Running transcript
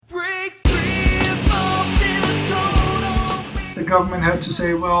government had to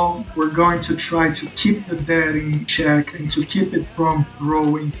say, well, we're going to try to keep the debt in check and to keep it from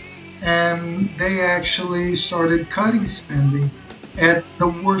growing. And they actually started cutting spending at the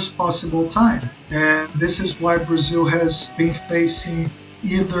worst possible time. And this is why Brazil has been facing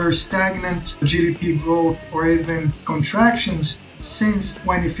either stagnant GDP growth or even contractions since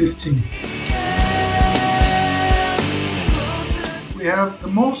 2015. We have the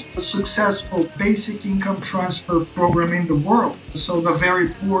most successful basic income transfer program in the world. So the very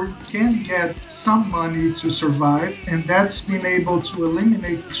poor can get some money to survive, and that's been able to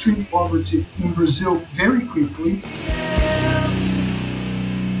eliminate extreme poverty in Brazil very quickly.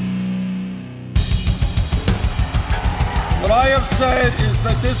 What I have said is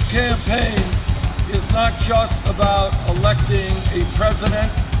that this campaign is not just about electing a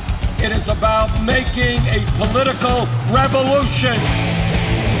president. It is about making a political revolution.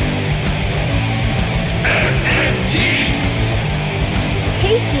 MMT.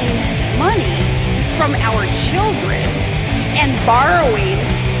 Taking money from our children and borrowing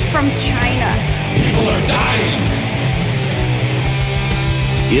from China. People are dying.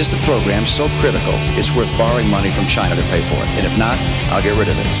 Is the program so critical it's worth borrowing money from China to pay for it? And if not, I'll get rid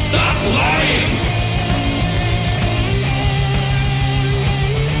of it. Stop lying!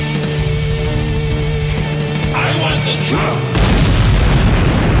 I want the truth!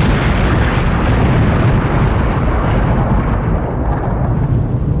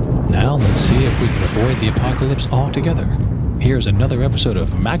 Now let's see if we can avoid the apocalypse altogether. Here's another episode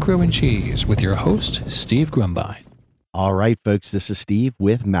of Macro and Cheese with your host, Steve Grumbine. All right, folks, this is Steve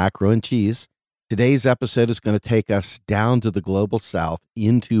with Macro and Cheese. Today's episode is going to take us down to the global south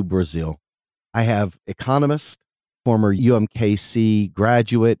into Brazil. I have economist, former UMKC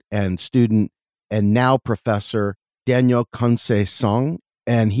graduate and student, and now professor Daniel Conceição,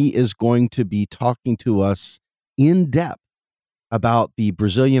 and he is going to be talking to us in depth about the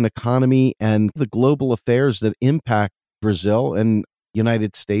Brazilian economy and the global affairs that impact Brazil, and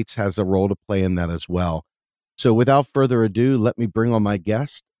United States has a role to play in that as well. So without further ado, let me bring on my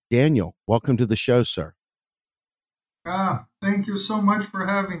guest. Daniel, welcome to the show, sir. Thank you so much for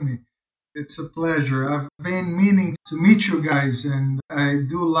having me. It's a pleasure. I've been meaning to meet you guys, and I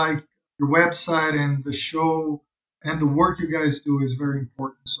do like your website and the show, and the work you guys do is very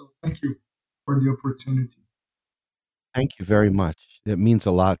important. So thank you for the opportunity. Thank you very much. It means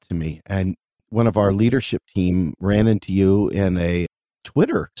a lot to me. And one of our leadership team ran into you in a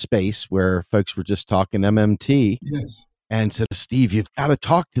Twitter space where folks were just talking MMT. Yes. And said, Steve, you've got to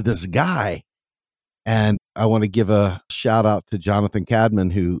talk to this guy. And I want to give a shout out to Jonathan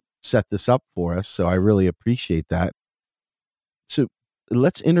Cadman, who set this up for us. So I really appreciate that. So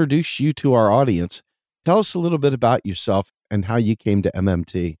let's introduce you to our audience. Tell us a little bit about yourself and how you came to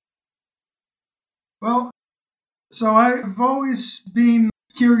MMT. Well, so I've always been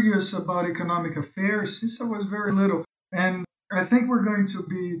curious about economic affairs since I was very little. And I think we're going to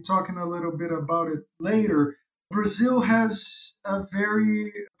be talking a little bit about it later. Brazil has a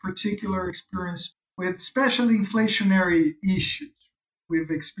very particular experience with especially inflationary issues.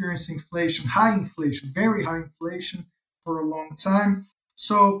 We've experienced inflation, high inflation, very high inflation for a long time.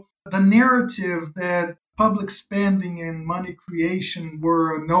 So the narrative that public spending and money creation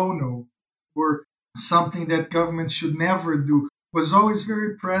were a no-no, were something that government should never do, was always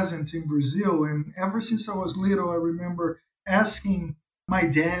very present in Brazil. And ever since I was little, I remember asking my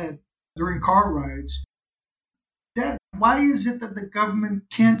dad during car rides, Dad, why is it that the government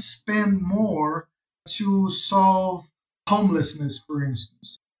can't spend more to solve homelessness, for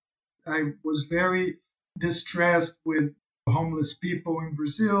instance? I was very distressed with homeless people in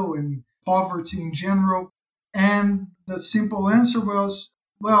Brazil and poverty in general. And the simple answer was,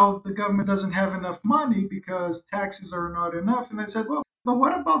 well, the government doesn't have enough money because taxes are not enough. And I said, well, but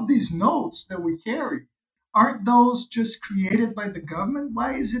what about these notes that we carry? Aren't those just created by the government?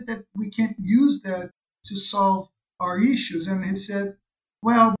 Why is it that we can't use that to solve our issues? And he said,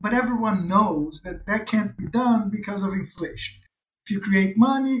 well, but everyone knows that that can't be done because of inflation. If you create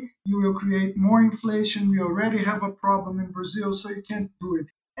money, you will create more inflation. We already have a problem in Brazil, so you can't do it.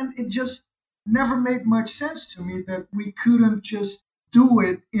 And it just never made much sense to me that we couldn't just do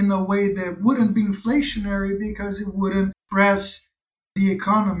it in a way that wouldn't be inflationary, because it wouldn't press the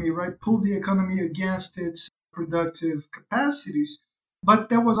economy, right? Pull the economy against its productive capacities. But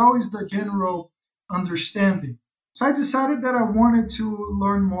that was always the general understanding. So I decided that I wanted to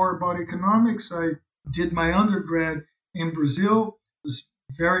learn more about economics. I did my undergrad in Brazil, was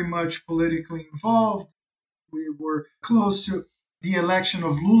very much politically involved. We were close to the election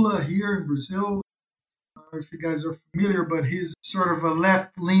of Lula here in Brazil. I don't know if you guys are familiar, but he's sort of a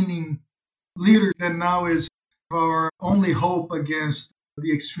left-leaning leader that now is our only hope against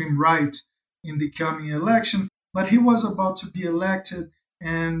the extreme right in the coming election. But he was about to be elected,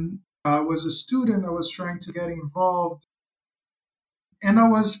 and I was a student. I was trying to get involved, and I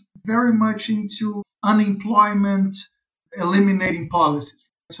was very much into unemployment eliminating policies.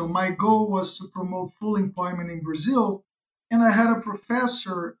 So my goal was to promote full employment in Brazil. And I had a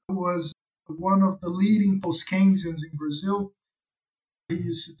professor who was one of the leading post-Keynesians in Brazil. He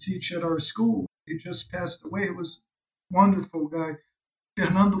used to teach at our school. He just passed away. He was a wonderful guy,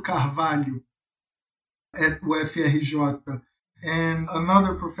 Fernando Carvalho at UFRJ. And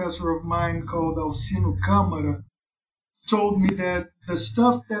another professor of mine called Alcino Câmara told me that the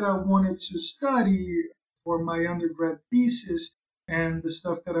stuff that I wanted to study for my undergrad thesis and the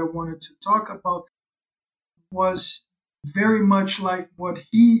stuff that I wanted to talk about was very much like what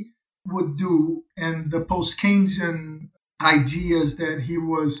he would do and the post-Keynesian ideas that he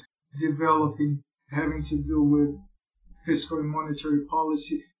was developing having to do with fiscal and monetary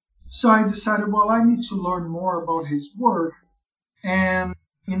policy. So I decided, well, I need to learn more about his work. And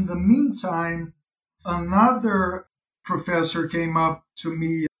in the meantime, another professor came up to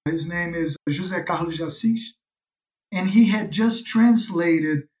me. His name is José Carlos de Assis, and he had just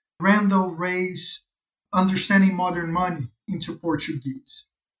translated Randall Wray's Understanding Modern Money into Portuguese.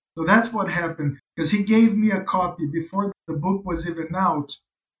 So that's what happened, because he gave me a copy before the book was even out.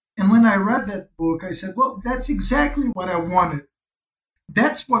 And when I read that book, I said, well, that's exactly what I wanted.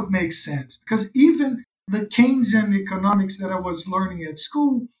 That's what makes sense, because even the Keynesian economics that I was learning at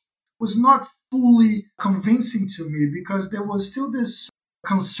school was not fully convincing to me, because there was still this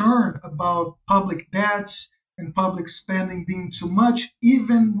concern about public debts and public spending being too much,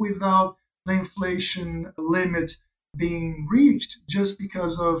 even without the inflation limit being reached, just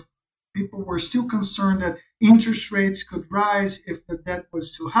because of people were still concerned that interest rates could rise if the debt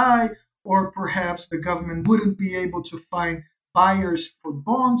was too high, or perhaps the government wouldn't be able to find buyers for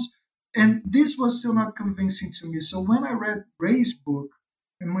bonds. And this was still not convincing to me. So when I read Wray's book,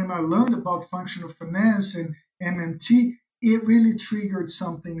 and when I learned about functional finance and MMT, it really triggered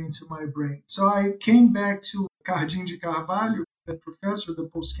something into my brain. So I came back to Cardim de Carvalho, the professor, the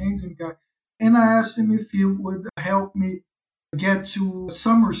post-Keynesian guy, and I asked him if he would help me get to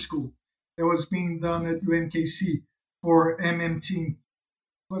summer school that was being done at UMKC for MMT. It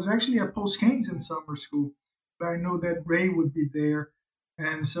was actually a post-Keynesian summer school, but I know that Wray would be there.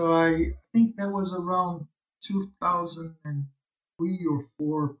 And so I think that was around 2003 or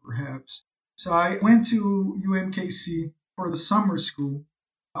 4, perhaps. So I went to UMKC for the summer school.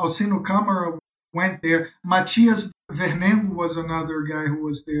 Alcino Câmara went there. Matias Vernengo was another guy who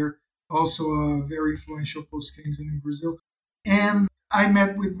was there, also a very influential post-Keynesian in Brazil. And I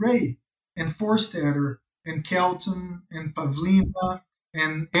met with Wray and Forstater and Kelton and Pavlina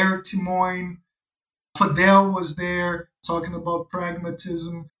and Eric Timoin. Fadel was there talking about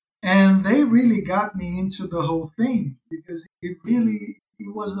pragmatism. And they really got me into the whole thing, because it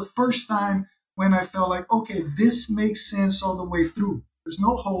was the first time when I felt like, okay, this makes sense all the way through. There's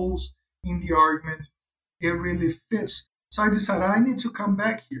no holes in the argument. It really fits. So I decided I need to come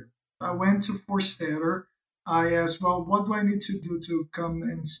back here. I went to Forstater. I asked, well, what do I need to do to come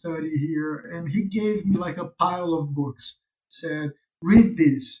and study here? And he gave me like a pile of books, said, read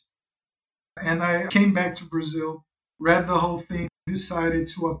these. And I came back to Brazil, read the whole thing, decided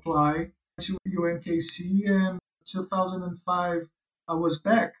to apply to UMKC, and 2005 I was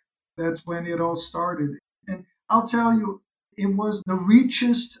back. That's when it all started. And I'll tell you, it was the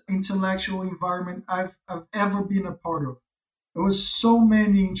richest intellectual environment I've ever been a part of. There was so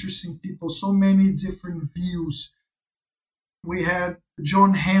many interesting people, so many different views. We had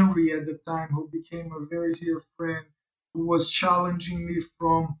John Henry at the time, who became a very dear friend, who was challenging me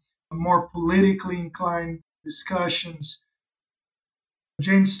from more politically inclined discussions.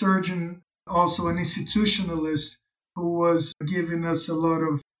 James Sturgeon, also an institutionalist, who was giving us a lot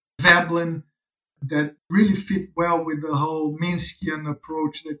of Veblen that really fit well with the whole Minskian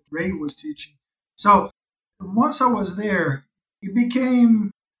approach that Wray was teaching. So once I was there, it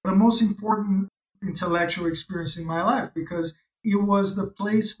became the most important intellectual experience in my life, because it was the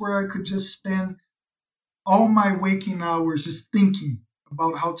place where I could just spend all my waking hours just thinking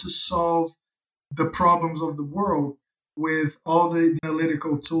about how to solve the problems of the world with all the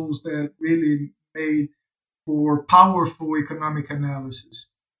analytical tools that really made for powerful economic analysis.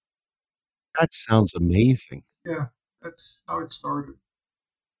 That sounds amazing. Yeah, that's how it started.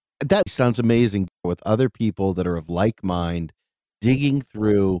 That sounds amazing, with other people that are of like mind, digging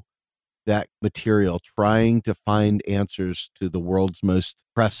through that material, trying to find answers to the world's most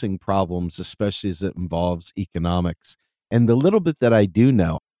pressing problems, especially as it involves economics. And the little bit that I do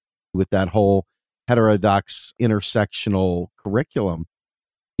know with that whole heterodox intersectional curriculum,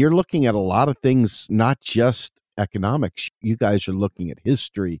 you're looking at a lot of things, not just economics. You guys are looking at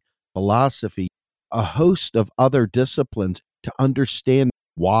history, philosophy, a host of other disciplines to understand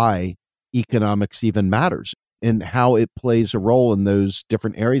why economics even matters and how it plays a role in those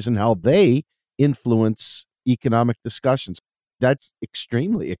different areas and how they influence economic discussions. That's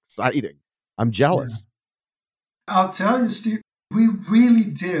extremely exciting. I'm jealous. Yeah. I'll tell you, Steve, we really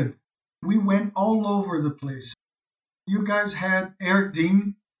did. We went all over the place. You guys had Eric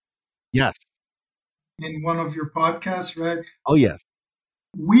Dean Yes. in one of your podcasts, right? Oh, yes.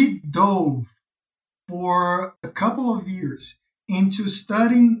 We dove for a couple of years into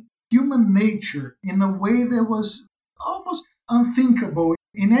studying human nature in a way that was almost unthinkable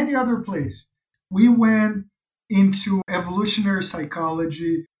in any other place. We went into evolutionary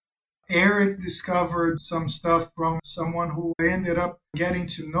psychology. Eric discovered some stuff from someone who I ended up getting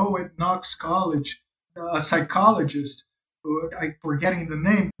to know at Knox College, a psychologist, who I'm forgetting the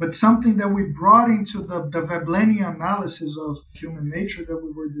name, but something that we brought into the Veblenian analysis of human nature that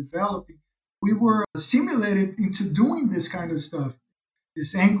we were developing. We were simulated into doing this kind of stuff,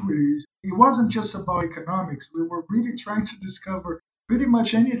 these inquiries. It wasn't just about economics. We were really trying to discover pretty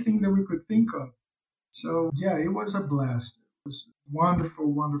much anything that we could think of. So, yeah, it was a blast. It was a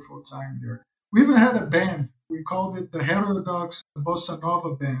wonderful, wonderful time there. We even had a band. We called it the Heterodox Bossa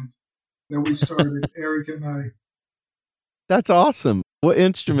Nova Band that we started, Eric and I. That's awesome. What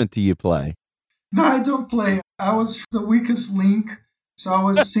instrument do you play? No, I don't play. I was the weakest link, so I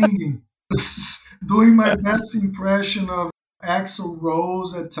was singing, doing my best impression of Axl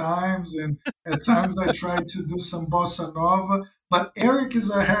Rose at times, and at times I tried to do some bossa nova. But Eric is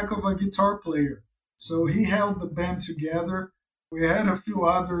a heck of a guitar player, so he held the band together. We had a few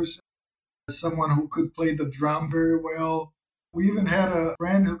others, someone who could play the drum very well. We even had a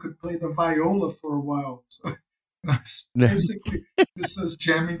friend who could play the viola for a while. So it's basically just us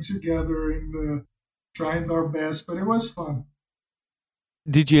jamming together and trying our best, but it was fun.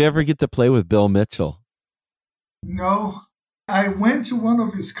 Did you ever get to play with Bill Mitchell? No, I went to one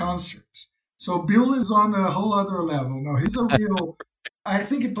of his concerts. So Bill is on a whole other level. No, he's a real, I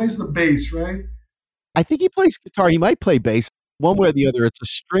think he plays the bass, right? I think he plays guitar. He might play bass. One way or the other, it's a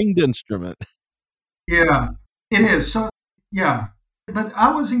stringed instrument. Yeah, it is. So, yeah. But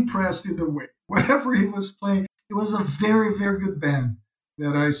I was impressed either way. Whatever he was playing, it was a very, very good band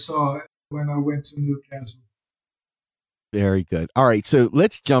that I saw when I went to Newcastle. Very good. All right, so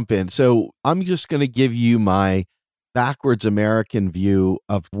let's jump in. So I'm just going to give you my backwards American view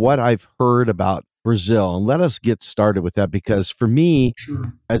of what I've heard about Brazil, and let us get started with that, because for me,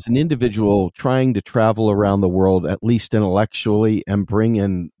 Sure. as an individual trying to travel around the world, at least intellectually, and bring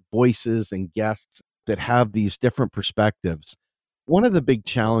in voices and guests that have these different perspectives, one of the big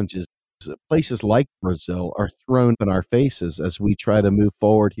challenges is that places like Brazil are thrown in our faces as we try to move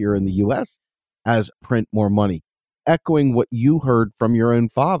forward here in the US as print more money, echoing what you heard from your own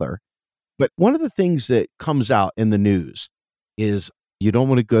father. But one of the things that comes out in the news is you don't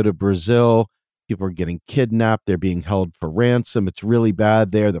want to go to Brazil. People are getting kidnapped. They're being held for ransom. It's really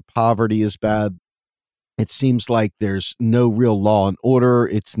bad there. The poverty is bad. It seems like there's no real law and order.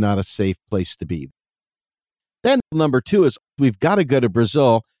 It's not a safe place to be. Then number two is we've got to go to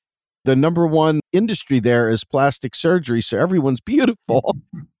Brazil. The number one industry there is plastic surgery, so everyone's beautiful.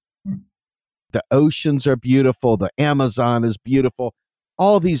 The oceans are beautiful. The Amazon is beautiful.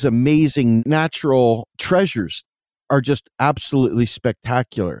 All these amazing natural treasures are just absolutely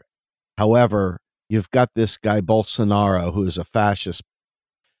spectacular. However, you've got this guy, Bolsonaro, who is a fascist.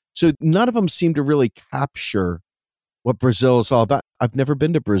 So none of them seem to really capture what Brazil is all about. I've never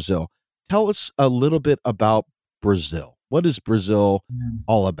been to Brazil. Tell us a little bit about Brazil. What is Brazil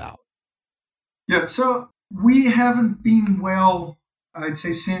all about? Yeah, so we haven't been well, I'd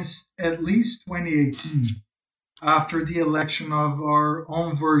say, since at least 2018, after the election of our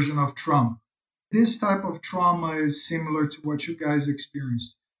own version of Trump. This type of trauma is similar to what you guys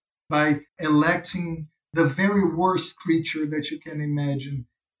experienced by electing the very worst creature that you can imagine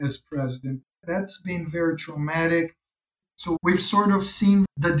as president. That's been very traumatic. So we've sort of seen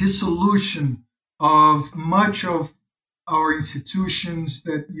the dissolution of much of our institutions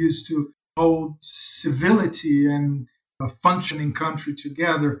that used to hold civility and a functioning country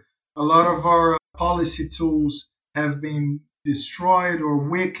together. A lot of our policy tools have been destroyed or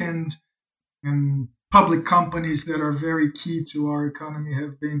weakened, and public companies that are very key to our economy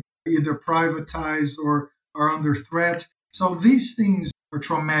have been either privatized or are under threat. So these things are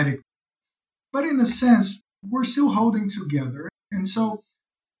traumatic. But in a sense, we're still holding together. And so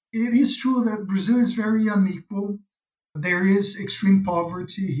it is true that Brazil is very unequal. There is extreme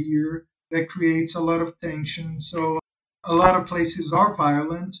poverty here. that creates a lot of tension. So a lot of places are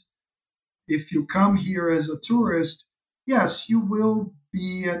violent. If you come here as a tourist, yes, you will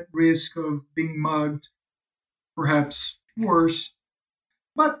be at risk of being mugged, perhaps worse,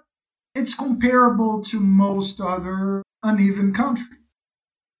 but it's comparable to most other uneven countries.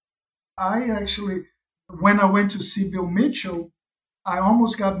 I actually, when I went to see Bill Mitchell, I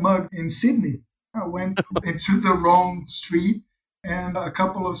almost got mugged in Sydney. I went into the wrong street, and a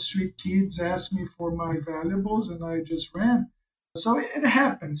couple of street kids asked me for my valuables, and I just ran. So it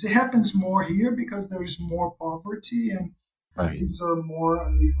happens. It happens more here because there's more poverty and things are more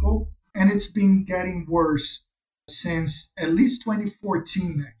unequal. And it's been getting worse since at least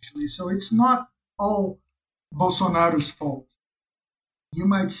 2014, actually. So it's not all Bolsonaro's fault. You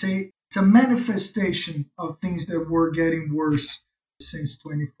might say it's a manifestation of things that were getting worse since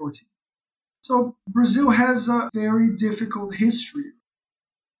 2014. So Brazil has a very difficult history.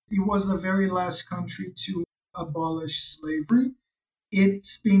 It was the very last country to abolish slavery.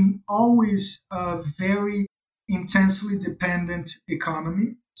 It's been always a very intensely dependent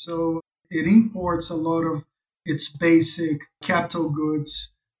economy. So it imports a lot of its basic capital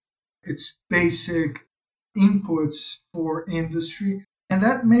goods, its basic inputs for industry. And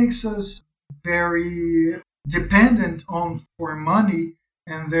that makes us very dependent on foreign money,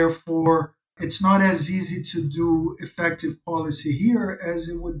 and therefore it's not as easy to do effective policy here as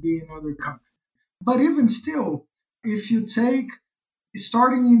it would be in other countries. But even still, if you take,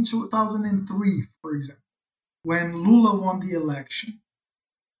 starting in 2003, for example, when Lula won the election,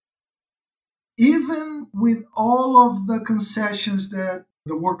 even with all of the concessions that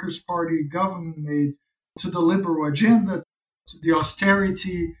the Workers' Party government made to the liberal agenda, to the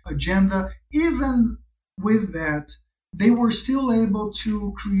austerity agenda, even with that, they were still able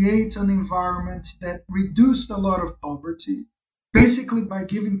to create an environment that reduced a lot of poverty, basically by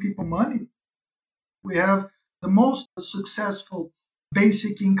giving people money. We have the most successful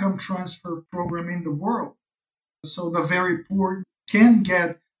basic income transfer program in the world. So the very poor can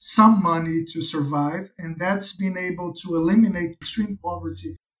get some money to survive, and that's been able to eliminate extreme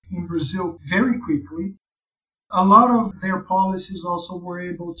poverty in Brazil very quickly. A lot of their policies also were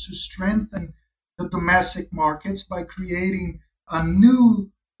able to strengthen the domestic markets by creating a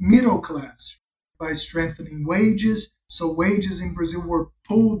new middle class, by strengthening wages. So wages in Brazil were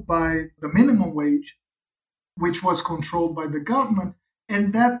pulled by the minimum wage, which was controlled by the government,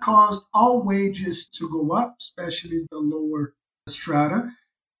 and that caused all wages to go up, especially the lower strata.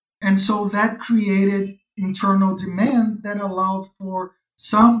 And so that created internal demand that allowed for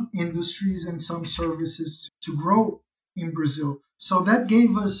some industries and some services to grow in Brazil. So that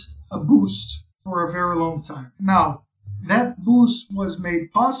gave us a boost for a very long time. Now, that boost was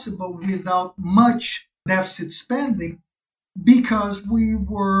made possible without much deficit spending because we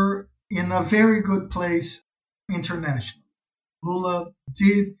were in a very good place internationally. Lula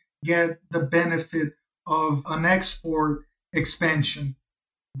did get the benefit of an export expansion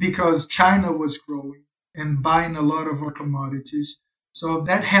because China was growing and buying a lot of our commodities. So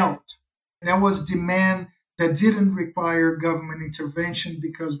that helped. There was demand that didn't require government intervention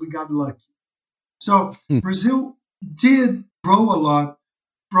because we got lucky. So Brazil did grow a lot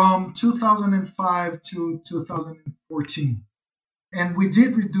from 2005 to 2014. And we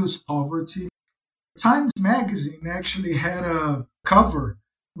did reduce poverty. Times Magazine actually had a cover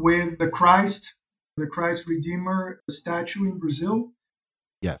with the Christ Redeemer statue in Brazil.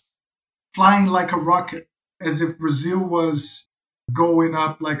 Yes. Flying like a rocket, as if Brazil was going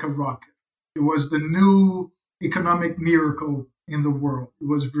up like a rocket. It was the new economic miracle in the world. It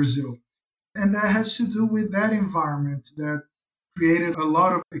was Brazil. And that has to do with that environment that created a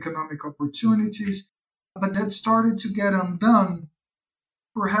lot of economic opportunities, but that started to get undone,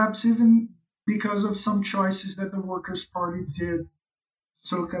 perhaps even because of some choices that the Workers' Party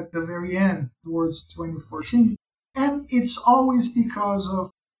took at the very end, towards 2014. And it's always because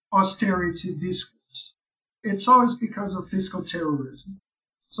of austerity discourse. It's always because of fiscal terrorism.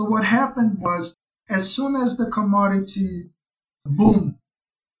 So what happened was, as soon as the commodity boom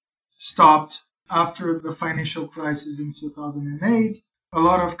stopped after the financial crisis in 2008, a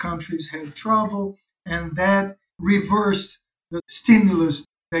lot of countries had trouble, and that reversed the stimulus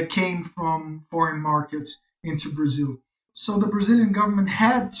that came from foreign markets into Brazil. So the Brazilian government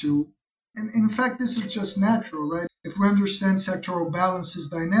had to, and in fact, this is just natural, right? If we understand sectoral balances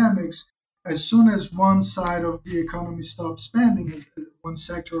dynamics, as soon as one side of the economy stops spending, one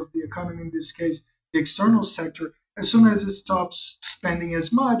sector of the economy, in this case, the external sector, as soon as it stops spending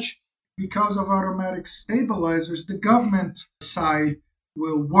as much, because of automatic stabilizers, the government side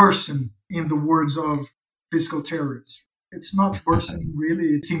will worsen, in the words of fiscal terrorists. It's not worsening really,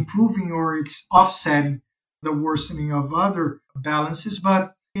 it's improving or it's offsetting the worsening of other balances,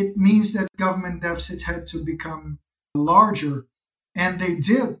 but it means that government deficit had to become larger, and they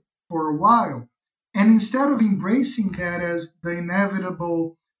did for a while. And instead of embracing that as the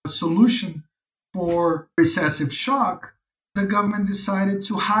inevitable solution for recessive shock, the government decided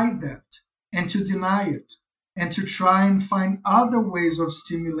to hide that and to deny it and to try and find other ways of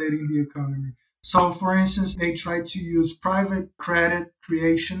stimulating the economy. So, for instance, they tried to use private credit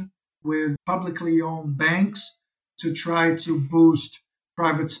creation with publicly owned banks to try to boost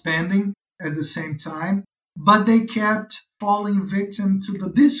private spending at the same time. But they kept falling victim to the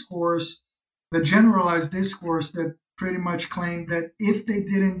discourse, the generalized discourse that pretty much claimed that if they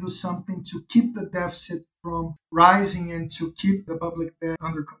didn't do something to keep the deficit from rising and to keep the public debt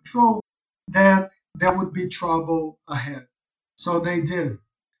under control, that there would be trouble ahead. So they did.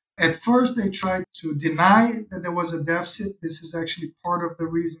 At first, they tried to deny that there was a deficit. This is actually part of the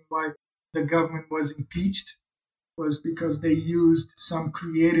reason why the government was impeached, was because they used some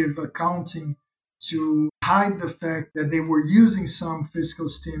creative accounting to hide the fact that they were using some fiscal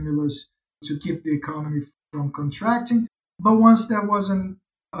stimulus to keep the economy from contracting. But once there wasn't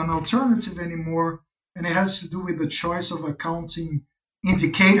an alternative anymore, and it has to do with the choice of accounting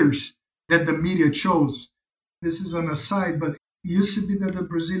indicators that the media chose. This is an aside, but it used to be that the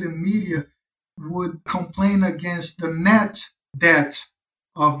Brazilian media would complain against the net debt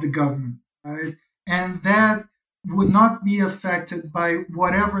of the government, right? And that would not be affected by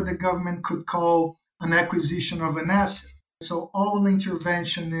whatever the government could call an acquisition of an asset. So all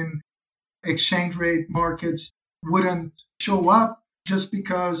intervention in exchange rate markets wouldn't show up just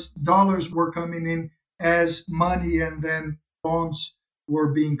because dollars were coming in as money and then bonds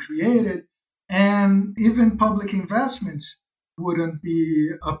were being created. And even public investments wouldn't be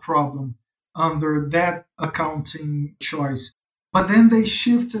a problem under that accounting choice. But then they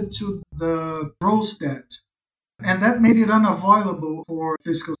shifted to the gross debt. And that made it unavoidable for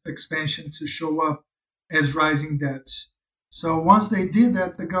fiscal expansion to show up as rising debts. So once they did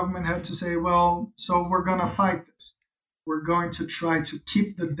that, the government had to say, well, so we're going to fight this. We're going to try to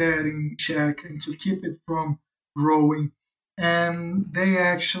keep the debt in check and to keep it from growing. And they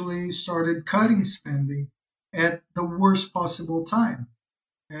actually started cutting spending at the worst possible time.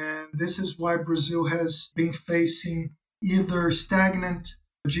 And this is why Brazil has been facing either stagnant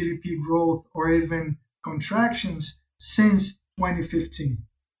GDP growth or even contractions since 2015.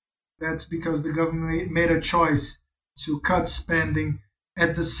 That's because the government made a choice to cut spending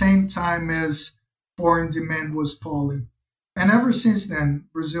at the same time as foreign demand was falling. And ever since then,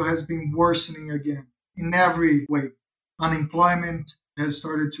 Brazil has been worsening again in every way. Unemployment has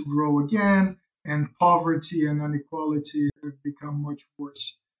started to grow again, and poverty and inequality have become much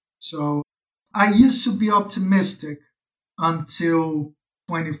worse. So I used to be optimistic until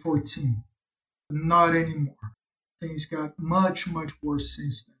 2014. Not anymore. Things got much, much worse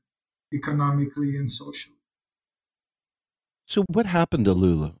since then, economically and socially. So what happened to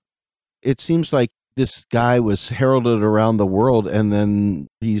Lula? It seems like this guy was heralded around the world and then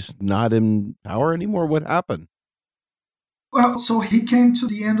he's not in power anymore. What happened? Well, so he came to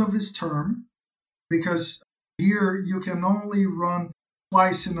the end of his term because here you can only run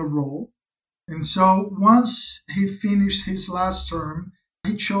twice in a row. And so once he finished his last term,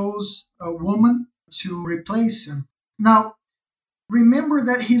 he chose a woman to replace him. Now, remember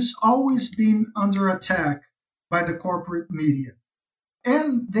that he's always been under attack by the corporate media.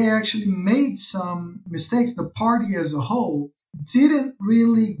 And they actually made some mistakes. The party as a whole didn't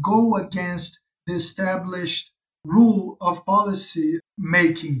really go against the established rule of policy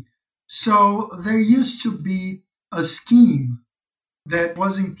making. So there used to be a scheme that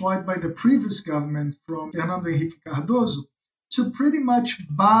was employed by the previous government from Fernando Henrique Cardoso to pretty much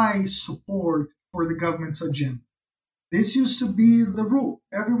buy support for the government's agenda. This used to be the rule.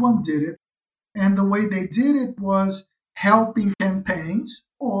 Everyone did it. And the way they did it was helping campaigns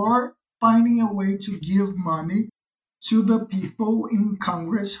or finding a way to give money to the people in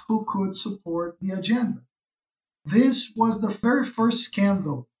Congress who could support the agenda. This was the very first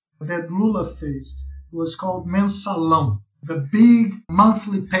scandal that Lula faced. It was called Mensalão, the big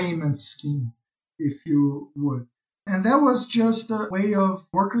monthly payment scheme, if you would. And that was just a way of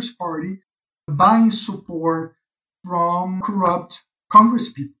Workers' Party buying support from corrupt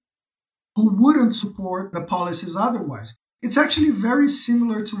congresspeople who wouldn't support the policies otherwise. It's actually very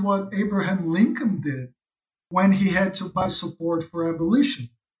similar to what Abraham Lincoln did when he had to buy support for abolition.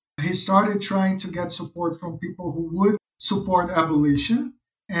 He started trying to get support from people who would support abolition,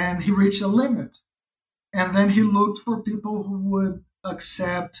 and he reached a limit. And then he looked for people who would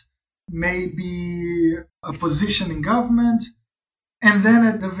accept maybe a position in government. And then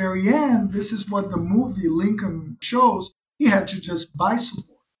at the very end, this is what the movie Lincoln shows, he had to just buy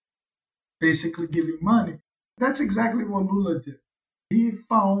support, basically giving money. That's exactly what Lula did. He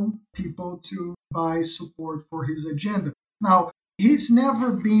found people to buy support for his agenda. Now, he's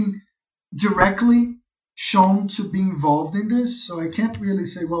never been directly shown to be involved in this, so I can't really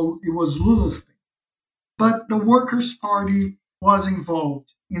say, well, it was Lula's thing. But the Workers' Party was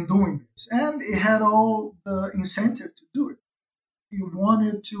involved in doing this, and it had all the incentive to do it. He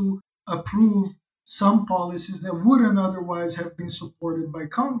wanted to approve some policies that wouldn't otherwise have been supported by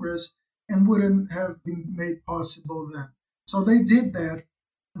Congress and wouldn't have been made possible then. So they did that.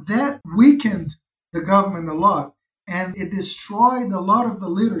 That weakened the government a lot, and it destroyed a lot of the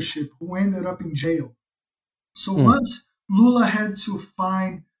leadership who ended up in jail. So once Lula had to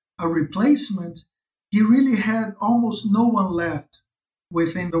find a replacement, he really had almost no one left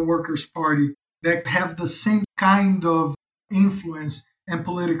within the Workers' Party that have the same kind of influence and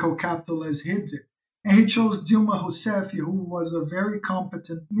political capital as he did. And he chose Dilma Rousseff, who was a very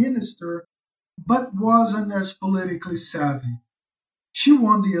competent minister, but wasn't as politically savvy. She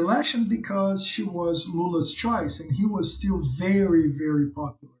won the election because she was Lula's choice, and he was still very, very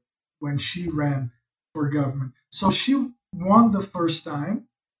popular when she ran for government. So she won the first time,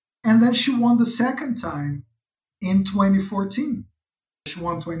 and then she won the second time in 2014. She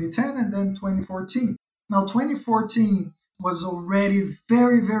won 2010 and then 2014. Now, 2014 was already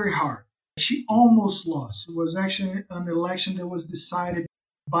very, very hard. She almost lost. It was actually an election that was decided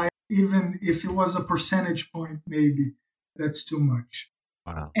by, even if it was a percentage point, maybe that's too much.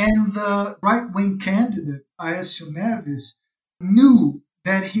 Wow. And the right-wing candidate, Aécio Neves, knew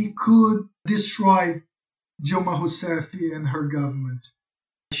that he could destroy Dilma Rousseff and her government.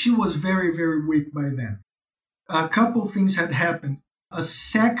 She was very, very weak by then. A couple things had happened. A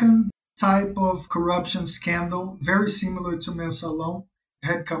second type of corruption scandal, very similar to Mensalão,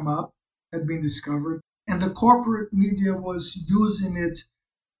 had come up, had been discovered, and the corporate media was using it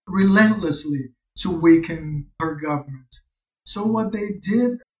relentlessly to weaken her government. So what they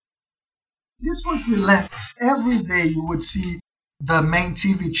did, this was relentless. Every day you would see the main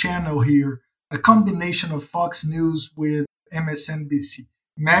TV channel here, a combination of Fox News with MSNBC.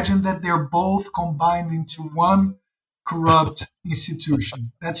 Imagine that they're both combined into one corrupt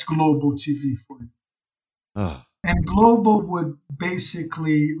institution. That's Global TV for you. And Global would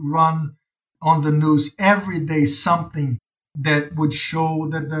basically run on the news every day something that would show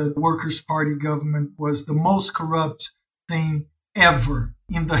that the Workers' Party government was the most corrupt thing ever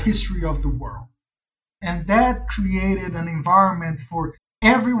in the history of the world. And that created an environment for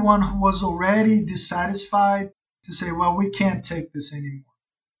everyone who was already dissatisfied to say, well, we can't take this anymore.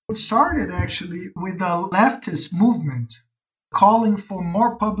 It started actually with the leftist movement calling for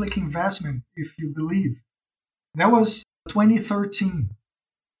more public investment, if you believe. That was 2013.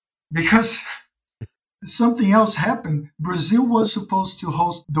 Because something else happened. Brazil was supposed to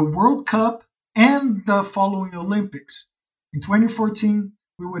host the World Cup and the following Olympics. In 2014,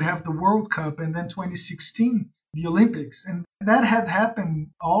 we would have the World Cup, and then 2016, the Olympics. And that had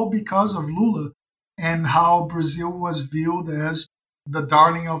happened all because of Lula and how Brazil was viewed as the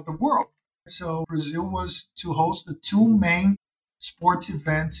darling of the world. So Brazil was to host the two main sports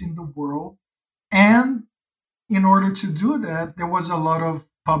events in the world. And in order to do that, there was a lot of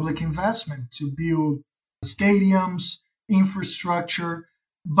public investment to build stadiums, infrastructure.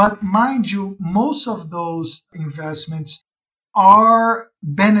 But mind you, most of those investments are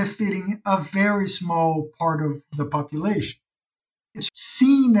benefiting a very small part of the population. It's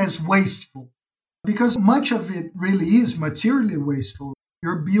seen as wasteful because much of it really is materially wasteful.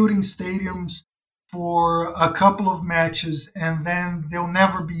 You're building stadiums for a couple of matches and then they'll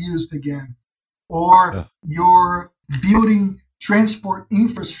never be used again. Or you're building transport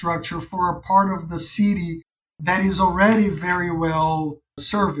infrastructure for a part of the city that is already very well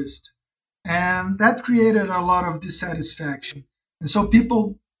serviced. And that created a lot of dissatisfaction. And so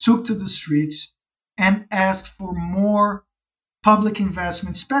people took to the streets and asked for more public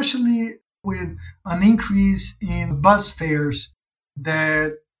investment, especially with an increase in bus fares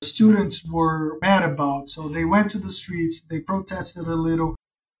that students were mad about. So they went to the streets, they protested a little,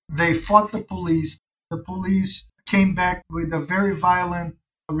 they fought the police. The police came back with a very violent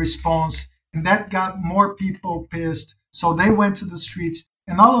response, and that got more people pissed. So they went to the streets.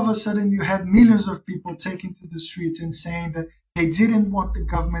 And all of a sudden, you had millions of people taking to the streets and saying that they didn't want the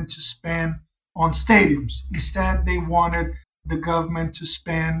government to spend on stadiums. Instead, they wanted the government to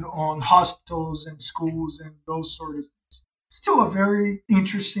spend on hospitals and schools and those sort of things. Still a very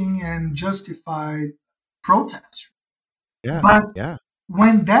interesting and justified protest. Yeah. But yeah.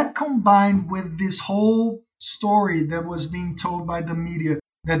 when that combined with this whole story that was being told by the media,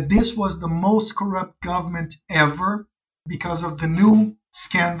 that this was the most corrupt government ever because of the new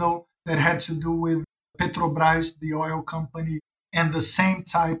scandal that had to do with Petrobras, the oil company, and the same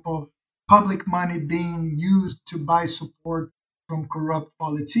type of public money being used to buy support from corrupt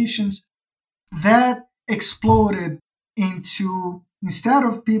politicians, that exploded into, instead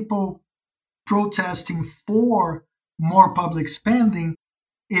of people protesting for more public spending,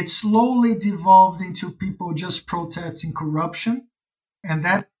 it slowly devolved into people just protesting corruption. And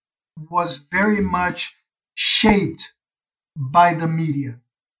that was very much shaped by the media,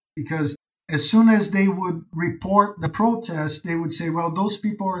 because as soon as they would report the protests, they would say, well, those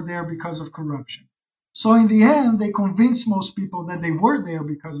people are there because of corruption. So in the end, they convinced most people that they were there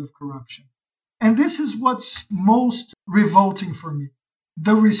because of corruption. And this is what's most revolting for me.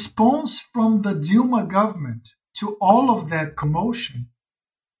 The response from the Dilma government to all of that commotion,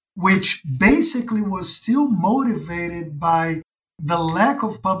 which basically was still motivated by the lack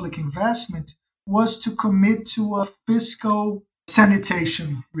of public investment, was to commit to a fiscal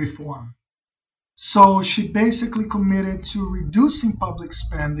sanitation reform. So she basically committed to reducing public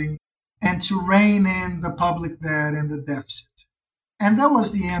spending and to rein in the public debt and the deficit. And that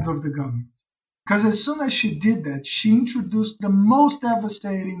was the end of the government. Because as soon as she did that, she introduced the most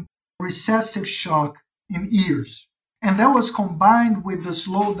devastating recessive shock in years. And that was combined with the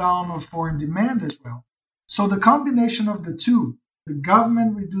slowdown of foreign demand as well. So the combination of the two, the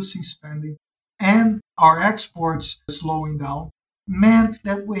government reducing spending and our exports slowing down, meant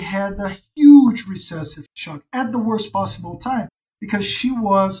that we had a huge recessive shock at the worst possible time, because she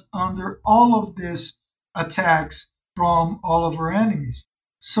was under all of these attacks from all of her enemies.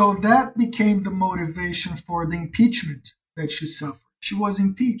 So that became the motivation for the impeachment that she suffered. She was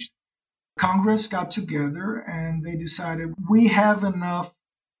impeached. Congress got together and they decided we have enough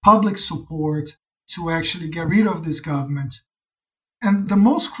public support to actually get rid of this government. And the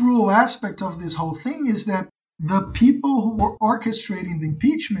most cruel aspect of this whole thing is that the people who were orchestrating the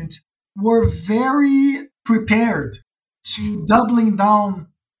impeachment were very prepared to doubling down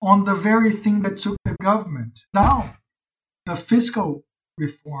on the very thing that took the government down, the fiscal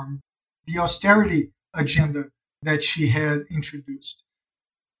reform, the austerity agenda that she had introduced.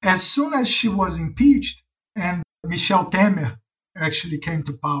 As soon as she was impeached and Michel Temer actually came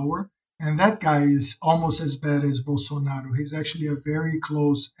to power, and that guy is almost as bad as Bolsonaro. He's actually a very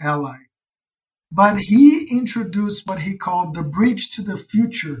close ally. But he introduced what he called the Bridge to the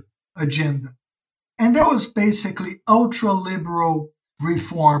Future agenda. And that was basically ultra-liberal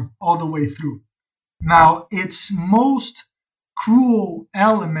reform all the way through. Now, its most cruel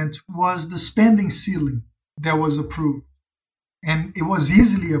element was the spending ceiling that was approved. And it was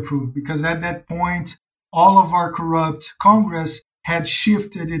easily approved because at that point, all of our corrupt Congress had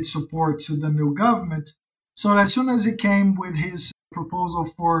shifted its support to the new government. So as soon as he came with his proposal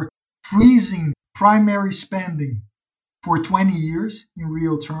for freezing primary spending for 20 years in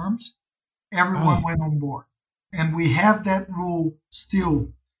real terms, everyone went on board. And we have that rule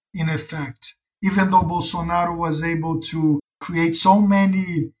still in effect, even though Bolsonaro was able to create so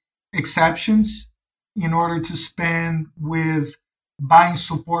many exceptions in order to spend with buying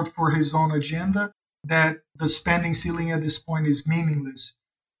support for his own agenda, that the spending ceiling at this point is meaningless,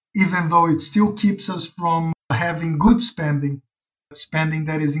 even though it still keeps us from having good spending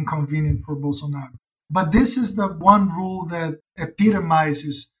that is inconvenient for Bolsonaro. But this is the one rule that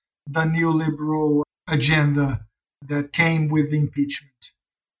epitomizes the neoliberal agenda that came with the impeachment.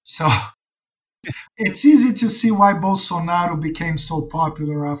 So it's easy to see why Bolsonaro became so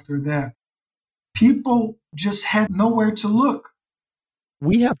popular after that. People just had nowhere to look.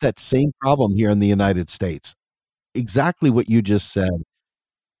 We have that same problem here in the United States. Exactly what you just said.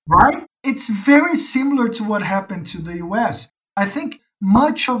 Right? It's very similar to what happened to the US. I think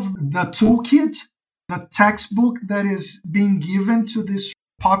much of the toolkit, the textbook that is being given to these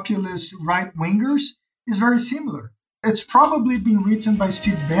populist right-wingers is very similar. It's probably been written by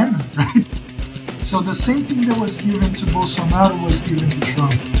Steve Bannon, right? So the same thing that was given to Bolsonaro was given to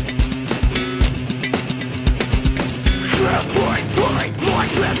Trump.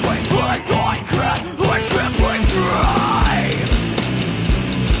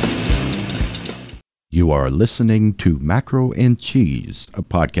 You are listening to Macro and Cheese, a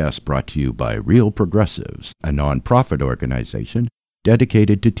podcast brought to you by Real Progressives, a non-profit organization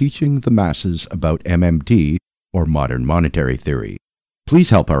dedicated to teaching the masses about MMT, or modern monetary theory. Please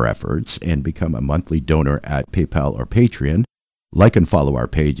help our efforts and become a monthly donor at PayPal or Patreon. Like and follow our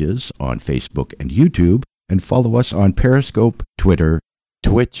pages on Facebook and YouTube, and follow us on Periscope, Twitter,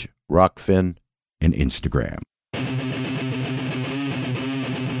 Twitch, Rockfin, and Instagram.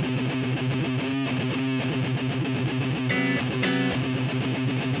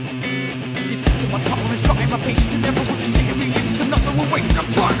 my tolerance, trying my patience, and never will you see me. It's just another one waiting.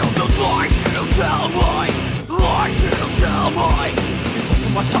 I'm tired of the lies you tell me. Lies you tell me. It's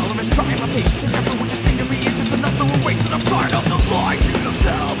just my tolerance, trying my patience, and never will you see me. It's just another one waiting. I'm tired of the lies you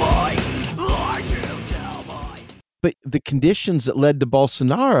tell me. Lies you tell me. But the conditions that led to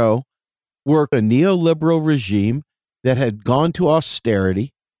Bolsonaro were a neoliberal regime that had gone to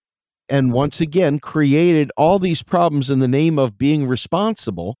austerity and once again created all these problems in the name of being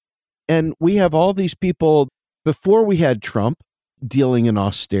responsible. And we have all these people before we had Trump dealing in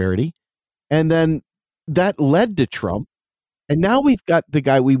austerity. And then that led to Trump. And now we've got the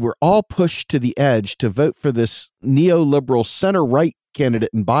guy we were all pushed to the edge to vote for this neoliberal center-right candidate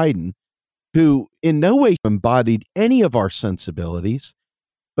in Biden, who in no way embodied any of our sensibilities.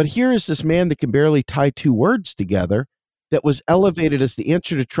 But here is this man that can barely tie two words together that was elevated as the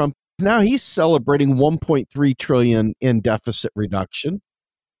answer to Trump. Now he's celebrating 1.3 trillion in deficit reduction.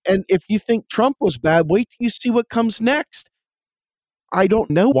 And if you think Trump was bad, wait till you see what comes next. I don't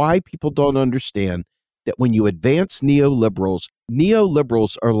know why people don't understand that when you advance neoliberals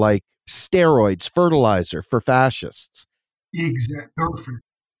are like steroids, fertilizer for fascists. Exactly. Perfect.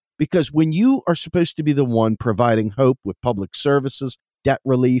 Because when you are supposed to be the one providing hope with public services, debt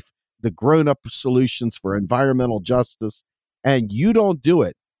relief, the grown-up solutions for environmental justice, and you don't do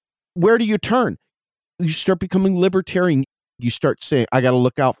it, where do you turn? You start becoming libertarian. You start saying, I got to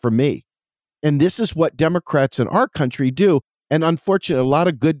look out for me. And this is what Democrats in our country do. And unfortunately, a lot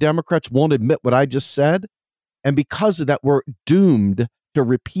of good Democrats won't admit what I just said. And because of that, we're doomed to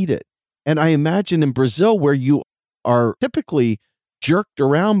repeat it. And I imagine in Brazil, where you are typically jerked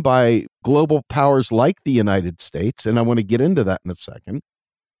around by global powers like the United States, and I want to get into that in a second,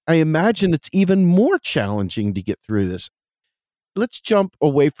 I imagine it's even more challenging to get through this. Let's jump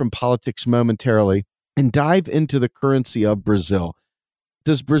away from politics momentarily and dive into the currency of Brazil.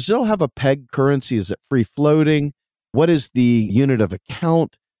 Does Brazil have a peg currency? Is it free floating? What is the unit of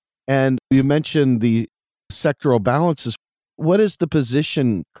account? And you mentioned the sectoral balances. What is the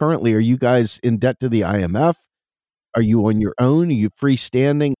position currently? Are you guys in debt to the IMF? Are you on your own? Are you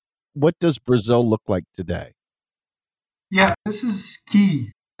freestanding? What does Brazil look like today? Yeah, this is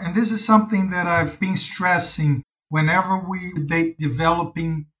key. And this is something that I've been stressing whenever we debate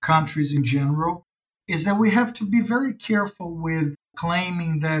developing countries in general, is that we have to be very careful with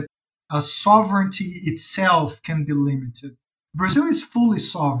claiming that a sovereignty itself can be limited. Brazil is fully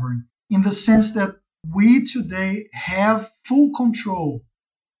sovereign in the sense that we today have full control.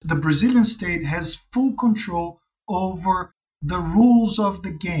 The Brazilian state has full control over the rules of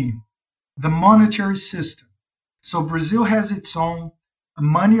the game, the monetary system. So Brazil has its own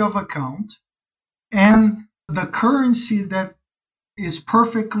money of account, and the currency that is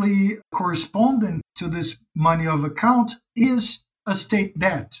perfectly correspondent to this money of account is a state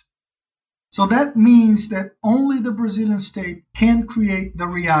debt. So that means that only the Brazilian state can create the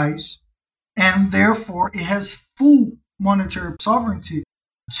reais, and therefore it has full monetary sovereignty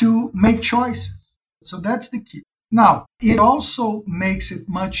to make choices. So that's the key. Now, it also makes it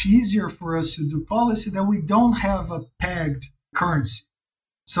much easier for us to do policy that we don't have a pegged currency,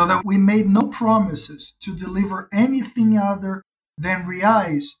 so that we made no promises to deliver anything other than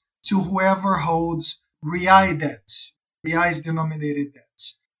reais to whoever holds reais debts, reais denominated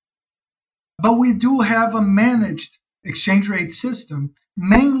debts. But we do have a managed exchange rate system,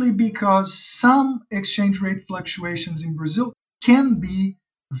 mainly because some exchange rate fluctuations in Brazil can be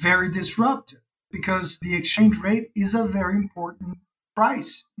very disruptive, because the exchange rate is a very important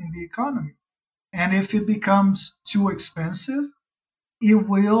price in the economy. And if it becomes too expensive, it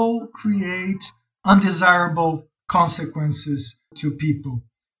will create undesirable consequences to people.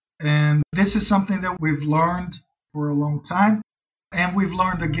 And this is something that we've learned for a long time. And we've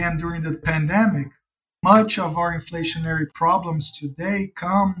learned again during the pandemic. Much of our inflationary problems today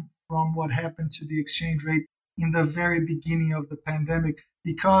come from what happened to the exchange rate in the very beginning of the pandemic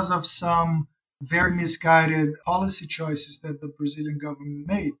because of some very misguided policy choices that the Brazilian government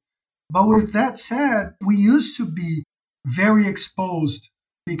made. But with that said, we used to be very exposed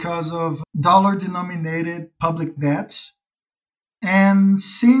because of dollar-denominated public debts. And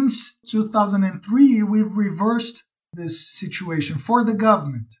since 2003, we've reversed this situation for the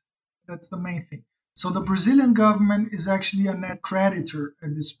government. That's the main thing. So the Brazilian government is actually a net creditor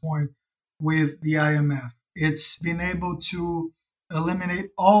at this point with the IMF. It's been able to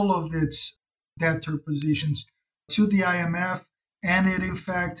eliminate all of its debtor positions to the IMF, and it in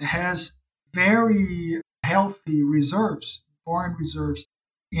fact has very healthy reserves, foreign reserves,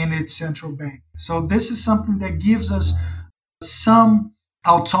 in its central bank. So this is something that gives us some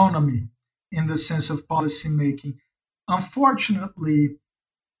autonomy in the sense of policy making. Unfortunately,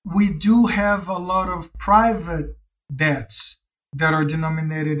 we do have a lot of private debts that are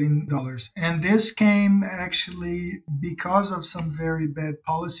denominated in dollars. And this came actually because of some very bad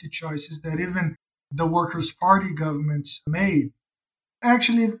policy choices that even the Workers' Party governments made.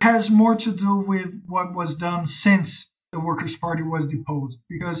 Actually, it has more to do with what was done since the Workers' Party was deposed,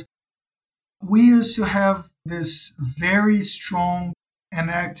 because we used to have this very strong and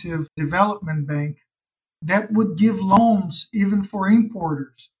active development bank that would give loans even for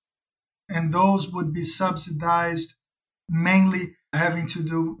importers. And those would be subsidized, mainly having to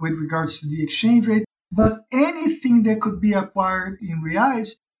do with regards to the exchange rate. But anything that could be acquired in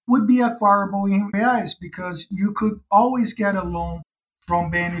reais would be acquirable in reais, because you could always get a loan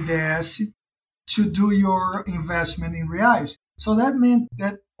from BNDES to do your investment in reais. So that meant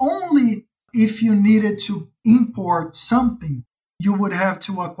that only if you needed to import something, you would have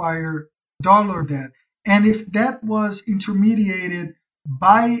to acquire dollar debt. And if that was intermediated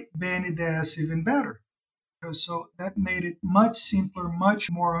by BNDES, even better. So that made it much simpler,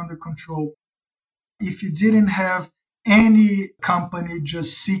 much more under control. If you didn't have any company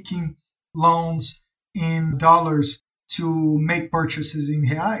just seeking loans in dollars to make purchases in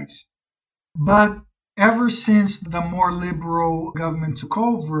reais. But ever since the more liberal government took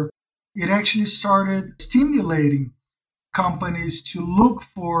over, it actually started stimulating companies to look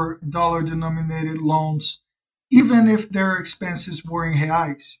for dollar-denominated loans, even if their expenses were in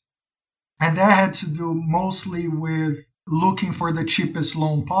reais. And that had to do mostly with looking for the cheapest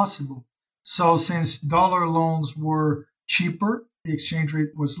loan possible. So since dollar loans were cheaper, the exchange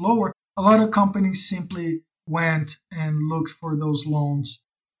rate was lower, a lot of companies simply went and looked for those loans,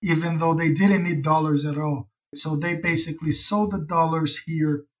 even though they didn't need dollars at all. So they basically sold the dollars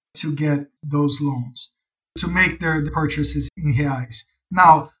here to get those loans, to make their purchases in reais.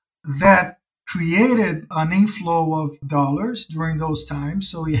 Now, that created an inflow of dollars during those times,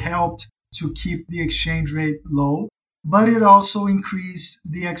 so it helped to keep the exchange rate low, but it also increased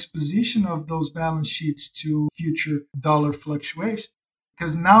the exposition of those balance sheets to future dollar fluctuation.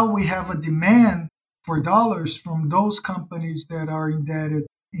 Because now we have a demand for dollars from those companies that are indebted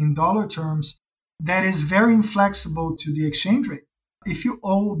in dollar terms that is very inflexible to the exchange rate. If you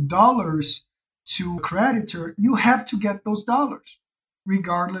owe dollars to a creditor, you have to get those dollars,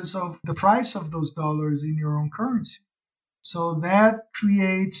 regardless of the price of those dollars in your own currency. So that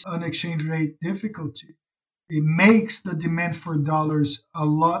creates an exchange rate difficulty. It makes the demand for dollars a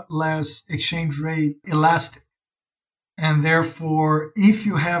lot less exchange rate elastic. And therefore, if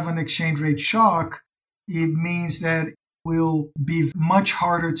you have an exchange rate shock, it means that it will be much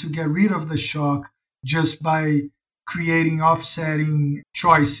harder to get rid of the shock just by creating offsetting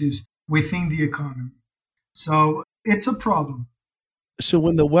choices within the economy. So it's a problem. So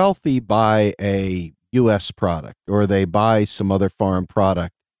when the wealthy buy a U.S. product or they buy some other foreign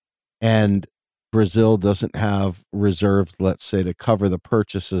product and Brazil doesn't have reserves, let's say, to cover the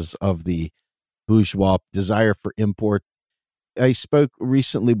purchases of the bourgeois desire for import. I spoke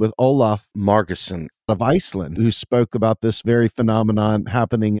recently with Olaf Margesson of Iceland, who spoke about this very phenomenon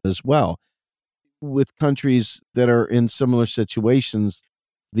happening as well. With countries that are in similar situations,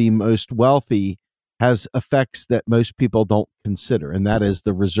 the most wealthy has effects that most people don't consider, and that is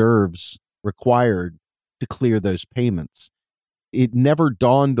the reserves required to clear those payments. It never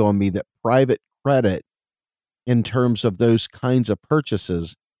dawned on me that private credit, in terms of those kinds of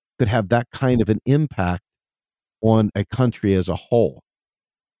purchases, could have that kind of an impact on a country as a whole.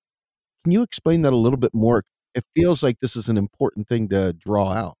 Can you explain that a little bit more? It feels like this is an important thing to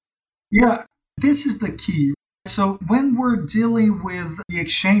draw out. Yeah, this is the key. So when we're dealing with the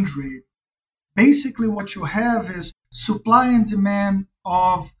exchange rate, basically what you have is supply and demand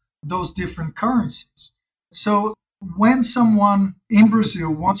of those different currencies. So when someone in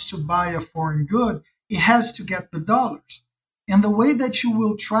Brazil wants to buy a foreign good, it has to get the dollars. And the way that you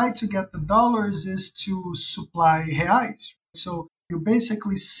will try to get the dollars is to supply reais. So you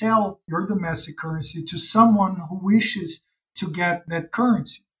basically sell your domestic currency to someone who wishes to get that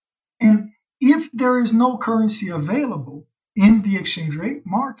currency. And if there is no currency available in the exchange rate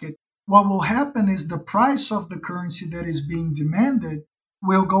market, what will happen is the price of the currency that is being demanded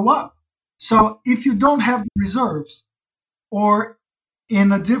will go up. So if you don't have reserves, or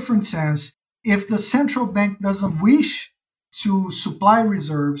in a different sense, if the central bank doesn't wish to supply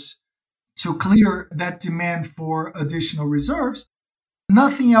reserves to clear that demand for additional reserves,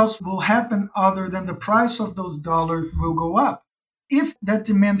 nothing else will happen other than the price of those dollars will go up. If that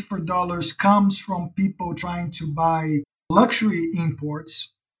demand for dollars comes from people trying to buy luxury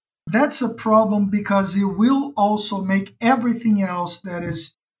imports, that's a problem because it will also make everything else that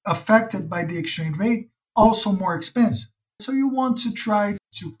is affected by the exchange rate also more expensive. So you want to try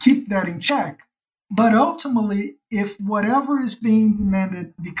to keep that in check. But ultimately, if whatever is being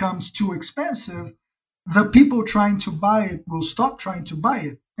demanded becomes too expensive, the people trying to buy it will stop trying to buy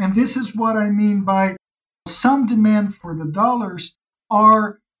it. And this is what I mean by some demand for the dollars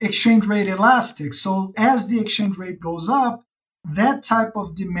are exchange rate elastic. So as the exchange rate goes up, that type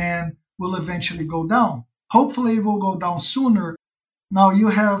of demand will eventually go down. Hopefully it will go down sooner. Now you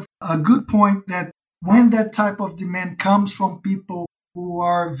have a good point that when that type of demand comes from people who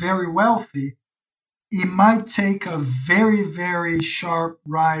are very wealthy, it might take a very, very sharp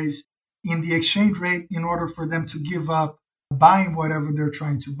rise in the exchange rate in order for them to give up buying whatever they're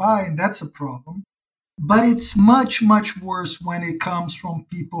trying to buy, and that's a problem. But it's much, much worse when it comes from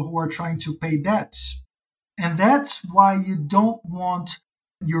people who are trying to pay debts. And that's why you don't want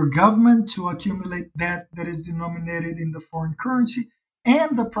your government to accumulate debt that is denominated in the foreign currency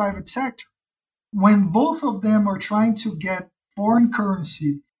and the private sector. When both of them are trying to get foreign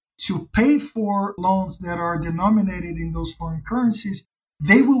currency to pay for loans that are denominated in those foreign currencies,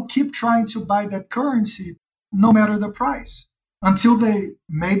 they will keep trying to buy that currency no matter the price until they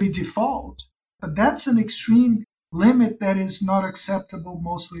maybe default. But that's an extreme limit that is not acceptable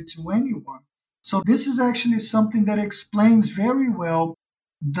mostly to anyone. So this is actually something that explains very well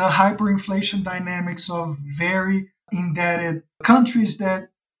the hyperinflation dynamics of very indebted countries that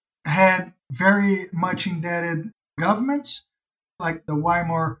had very much indebted governments, like the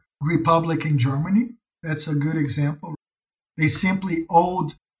Weimar Republic in Germany. That's a good example. They simply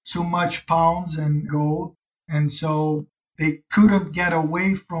owed too much pounds and gold, and so they couldn't get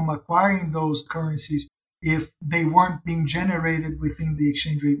away from acquiring those currencies if they weren't being generated within the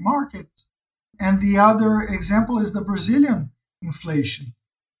exchange rate market. And the other example is the Brazilian inflation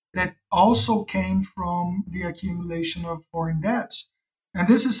that also came from the accumulation of foreign debts. And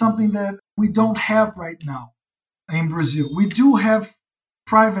this is something that we don't have right now in Brazil. We do have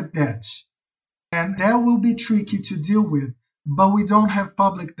private debts, and that will be tricky to deal with, but we don't have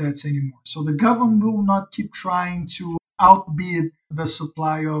public debts anymore. So the government will not keep trying to outbid the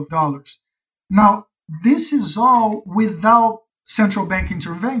supply of dollars. Now, this is all without central bank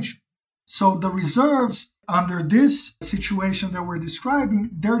intervention. So the reserves under this situation that we're describing,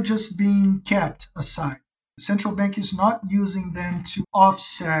 they're just being kept aside. The central bank is not using them to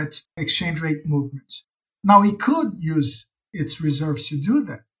offset exchange rate movements. Now, it could use its reserves to do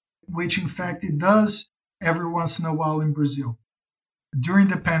that, which in fact it does every once in a while in Brazil. During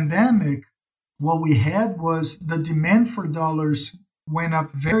the pandemic, what we had was the demand for dollars went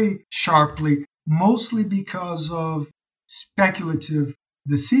up very sharply, mostly because of speculative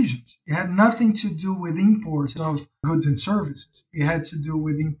decisions. It had nothing to do with imports of goods and services. It had to do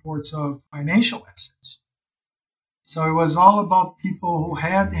with imports of financial assets. So it was all about people who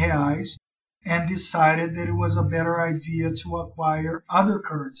had reais and decided that it was a better idea to acquire other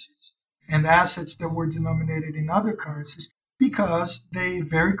currencies and assets that were denominated in other currencies because they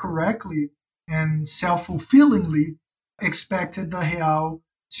very correctly and self-fulfillingly expected the real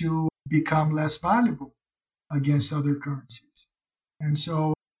to become less valuable against other currencies. And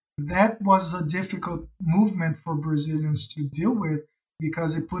so that was a difficult movement for Brazilians to deal with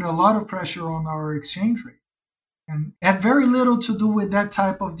because it put a lot of pressure on our exchange rate. And had very little to do with that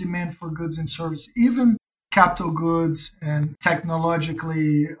type of demand for goods and services, even capital goods and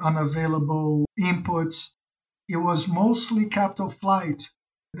technologically unavailable inputs. It was mostly capital flight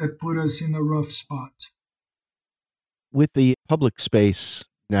that put us in a rough spot. With the public space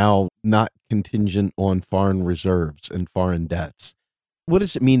now not contingent on foreign reserves and foreign debts, what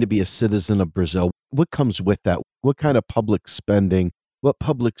does it mean to be a citizen of Brazil? What comes with that? What kind of public spending, what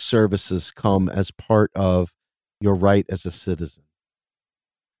public services come as part of your right as a citizen?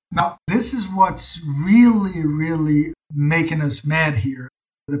 Now, this is what's really, really making us mad here,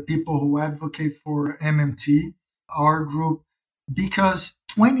 the people who advocate for MMT, our group, because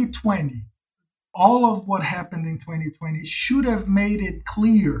 2020, all of what happened in 2020 should have made it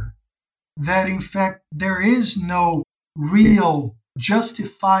clear that, in fact, there is no real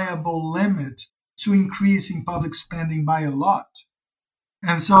justifiable limit to increasing public spending by a lot.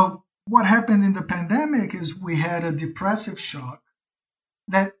 And so what happened in the pandemic is we had a depressive shock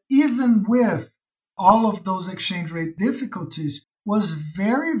that even with all of those exchange rate difficulties was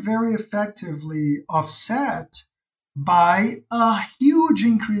very, very effectively offset by a huge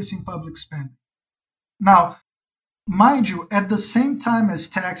increase in public spending. Now, mind you, at the same time as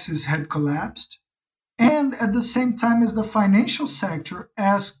taxes had collapsed, and at the same time as the financial sector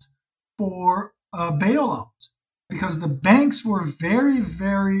asked for a bailout, because the banks were very,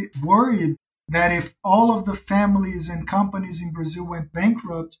 very worried that if all of the families and companies in Brazil went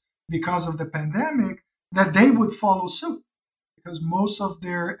bankrupt because of the pandemic, that they would follow suit. because most of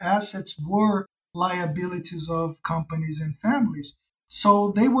their assets were liabilities of companies and families.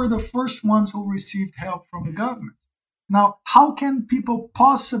 So they were the first ones who received help from the government. Now, how can people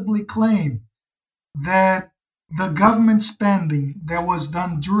possibly claim that the government spending that was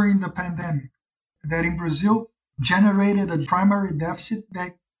done during the pandemic, that in Brazil generated a primary deficit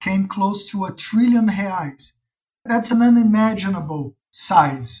that came close to R$ 1 trillion? That's an unimaginable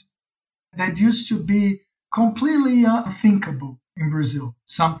size that used to be completely unthinkable in Brazil,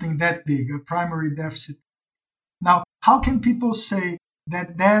 something that big, a primary deficit. Now, how can people say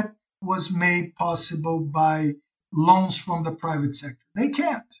that that was made possible by loans from the private sector? They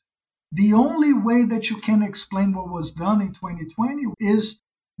can't. The only way that you can explain what was done in 2020 is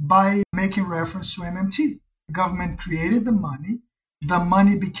by making reference to MMT. The government created the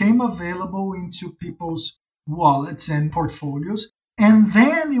money became available into people's wallets and portfolios, and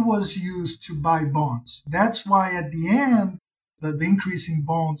then it was used to buy bonds. That's why at the end, the increase in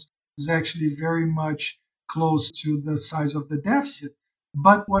bonds is actually very much close to the size of the deficit.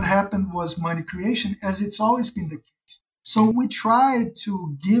 But what happened was money creation, as it's always been the case. So we tried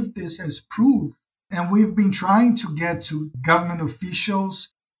to give this as proof, and we've been trying to get to government officials,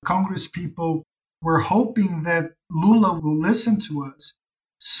 Congress people. We're hoping that Lula will listen to us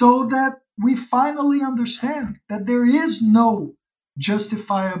so that we finally understand that there is no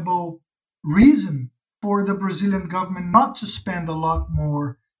justifiable reason for the Brazilian government not to spend a lot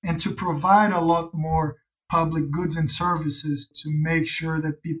more and to provide a lot more public goods and services to make sure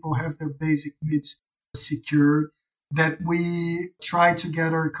that people have their basic needs secured, that we try to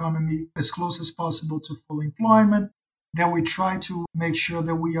get our economy as close as possible to full employment, that we try to make sure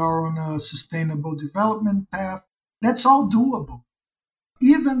that we are on a sustainable development path. That's all doable.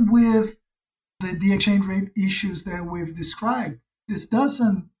 Even with the exchange rate issues that we've described, this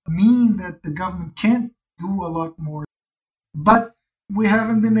doesn't mean that the government can't do a lot more. But we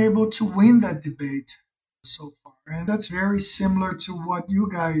haven't been able to win that debate so far. And that's very similar to what you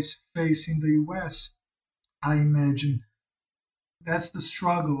guys face in the US, I imagine. That's the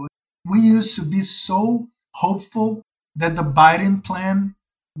struggle. We used to be so hopeful that the Biden plan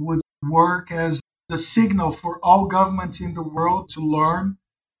would work as the signal for all governments in the world to learn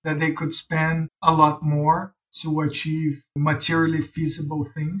that they could spend a lot more to achieve materially feasible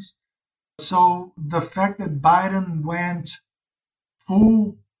things. So the fact that Biden went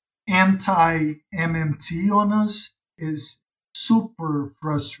full anti-MMT on us is super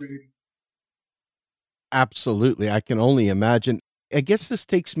frustrating. Absolutely. I can only imagine. I guess this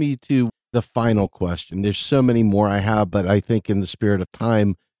takes me to the final question. There's so many more I have, but I think in the spirit of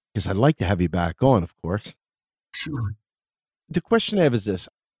time, because I'd like to have you back on, of course. Sure. The question I have is this.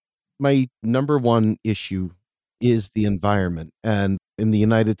 My number one issue is the environment. And in the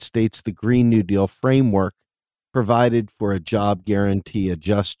United States, the Green New Deal framework provided for a job guarantee, a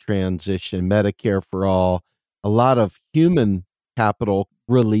just transition, Medicare for all, a lot of human capital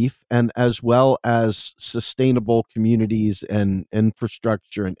relief, and as well as sustainable communities and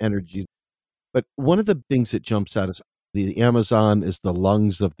infrastructure and energy. But one of the things that jumps out is the Amazon is the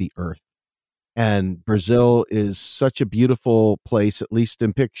lungs of the earth. And Brazil is such a beautiful place, at least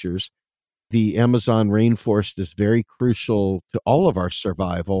in pictures. The Amazon rainforest is very crucial to all of our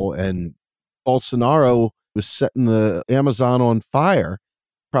survival. And Bolsonaro was setting the Amazon on fire,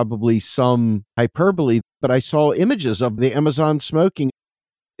 probably some hyperbole, but I saw images of the Amazon smoking.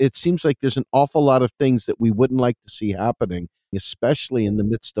 It seems like there's an awful lot of things that we wouldn't like to see happening, especially in the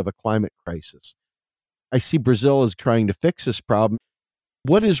midst of a climate crisis. I see Brazil as trying to fix this problem.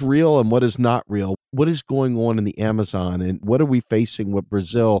 What is real and what is not real? What is going on in the Amazon, and what are we facing with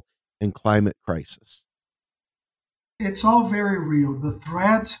Brazil and climate crisis? It's all very real. The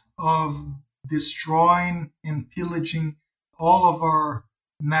threat of destroying and pillaging all of our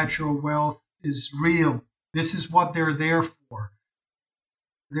natural wealth is real. This is what they're there for.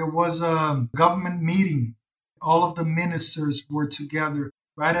 There was a government meeting. All of the ministers were together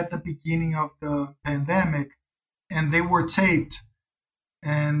right at the beginning of the pandemic, and they were taped.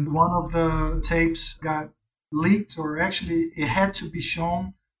 And one of the tapes got leaked, or actually it had to be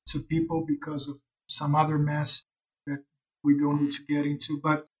shown to people because of some other mess that we don't need to get into.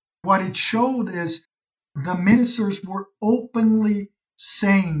 But what it showed is the ministers were openly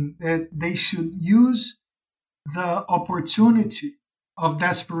saying that they should use the opportunity of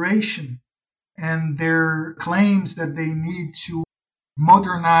desperation and their claims that they need to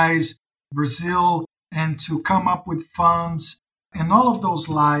modernize Brazil and to come up with funds and all of those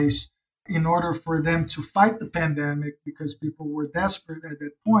lies in order for them to fight the pandemic, because people were desperate at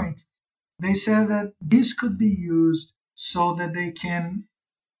that point. They said that this could be used so that they can,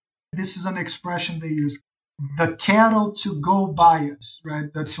 this is an expression they use, the cattle to go by us,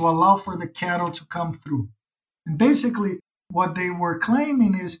 right? To allow for the cattle to come through. And basically, what they were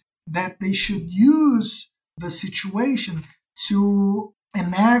claiming is that they should use the situation to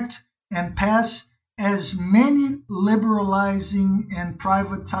enact and pass as many liberalizing and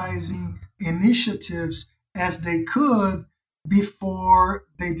privatizing initiatives as they could before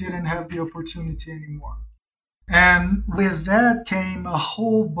they didn't have the opportunity anymore. And with that came a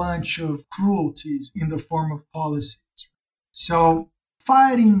whole bunch of cruelties in the form of policies. So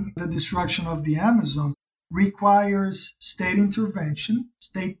fighting the destruction of the Amazon requires state intervention,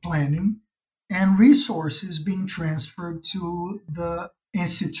 state planning, and resources being transferred to the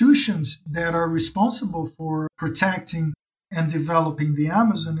institutions that are responsible for protecting and developing the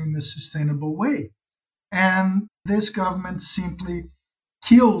Amazon in a sustainable way. And this government simply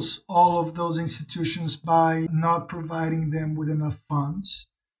kills all of those institutions by not providing them with enough funds.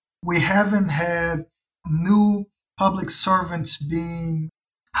 We haven't had new public servants being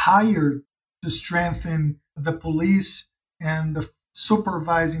hired to strengthen the police and the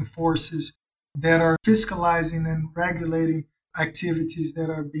supervising forces that are fiscalizing and regulating activities that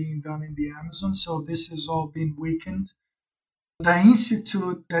are being done in the Amazon. So this has all been weakened. The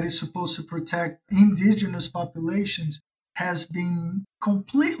institute that is supposed to protect indigenous populations has been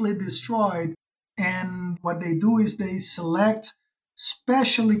completely destroyed. And what they do is they select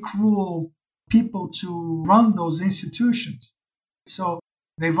specially cruel people to run those institutions. So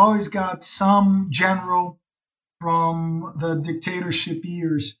they've always got some general from the dictatorship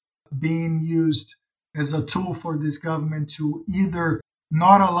years being used as a tool for this government to either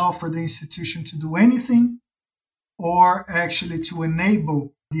not allow for the institution to do anything or actually to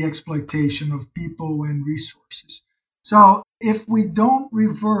enable the exploitation of people and resources. So if we don't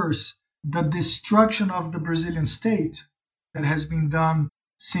reverse the destruction of the Brazilian state that has been done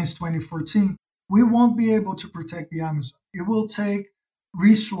since 2014, we won't be able to protect the Amazon. It will take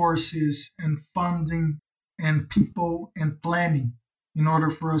resources and funding and people and planning in order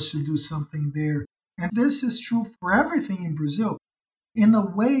for us to do something there. And this is true for everything in Brazil. In a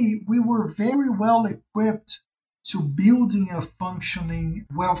way, we were very well equipped to building a functioning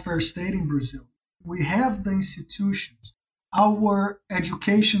welfare state in Brazil. We have the institutions. Our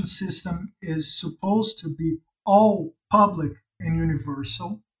education system is supposed to be all public and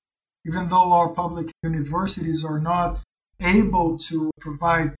universal, even though our public universities are not able to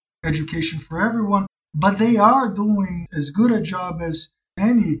provide education for everyone, but they are doing as good a job as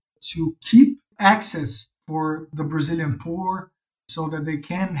any to keep access for the Brazilian poor so that they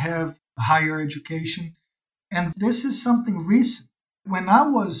can have higher education. And this is something recent. When I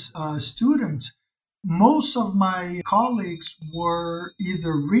was a student, most of my colleagues were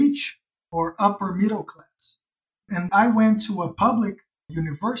either rich or upper middle class. And I went to a public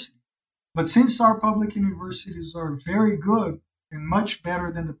university. But since our public universities are very good and much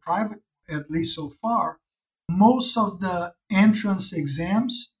better than the private, at least so far, most of the entrance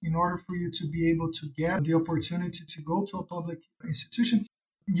exams, in order for you to be able to get the opportunity to go to a public institution,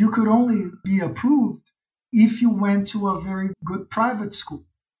 you could only be approved if you went to a very good private school.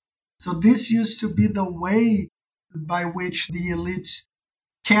 So this used to be the way by which the elites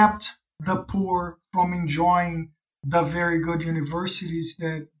kept the poor from enjoying the very good universities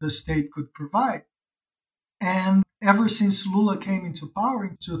that the state could provide. And ever since Lula came into power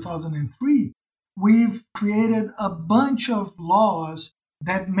in 2003, we've created a bunch of laws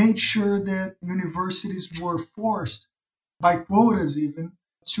that made sure that universities were forced, by quotas even,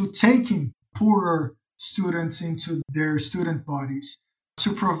 to take in poorer students into their student bodies,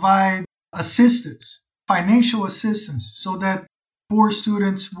 to provide assistance, financial assistance, so that poor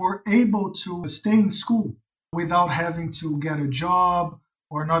students were able to stay in school without having to get a job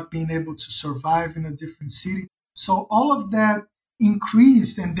or not being able to survive in a different city. So all of that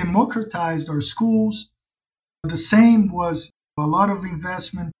increased and democratized our schools. The same was a lot of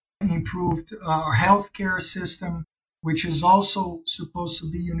investment, improved our healthcare system, which is also supposed to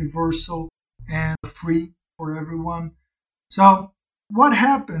be universal and free for everyone. So what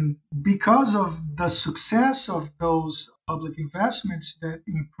happened because of the success of those public investments that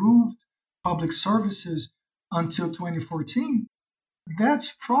improved public services until 2014?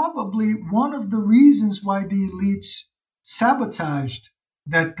 That's probably one of the reasons why the elites sabotaged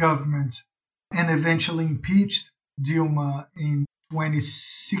that government and eventually impeached Dilma in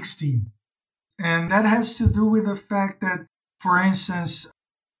 2016. And that has to do with the fact that, for instance,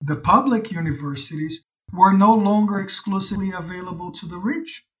 the public universities were no longer exclusively available to the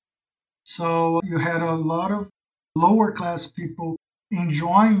rich. So you had a lot of lower class people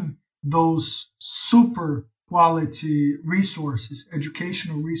enjoying those super quality resources,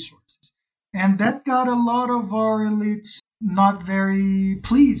 educational resources. And that got a lot of our elites not very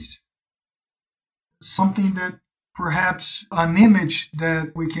pleased. Something that perhaps an image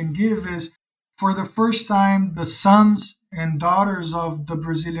that we can give is, for the first time, the sons and daughters of the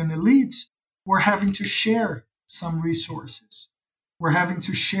Brazilian elites were having to share some resources. We're having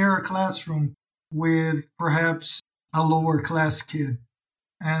to share a classroom with perhaps a lower class kid.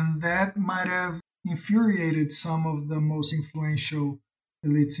 And that might have infuriated some of the most influential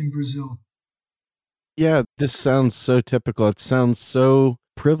elites in Brazil. Yeah, this sounds so typical. It sounds so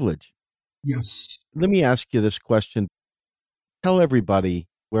privileged. Yes. Let me ask you this question. Tell everybody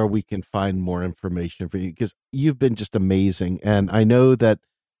where we can find more information for you, because you've been just amazing. And I know that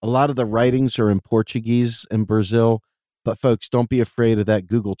a lot of the writings are in Portuguese in Brazil, but folks, don't be afraid of that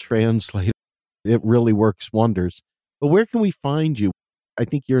Google Translate. It really works wonders. But where can we find you? I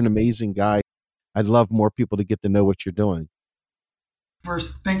think you're an amazing guy. I'd love more people to get to know what you're doing.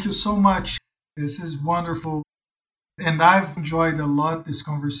 First, thank you so much. This is wonderful. And I've enjoyed a lot this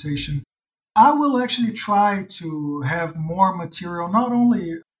conversation. I will actually try to have more material, not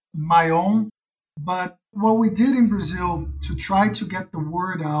only my own, but what we did in Brazil to try to get the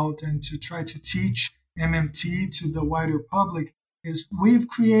word out and to try to teach MMT to the wider public is we've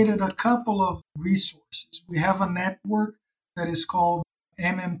created a couple of resources. We have a network that is called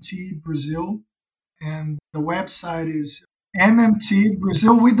MMT Brazil, and the website is MMT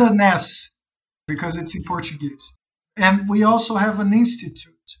Brazil with an S because it's in Portuguese. And we also have an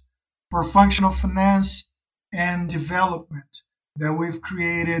institute for functional finance and development that we've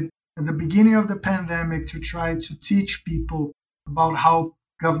created at the beginning of the pandemic to try to teach people about how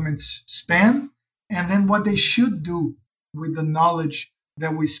governments spend and then what they should do with the knowledge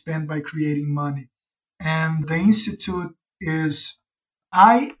that we spend by creating money. And the institute is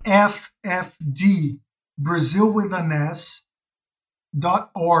IFFD, Brazil with an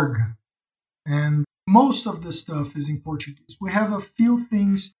S.org. And most of the stuff is in Portuguese. We have a few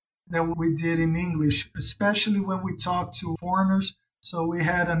things that we did in English, especially when we talked to foreigners. So we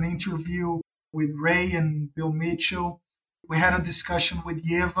had an interview with Ray and Bill Mitchell. We had a discussion with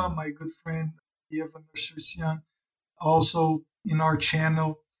Yeva, my good friend, Yeva Narcissian, also in our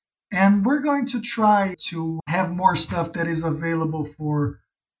channel. And we're going to try to have more stuff that is available for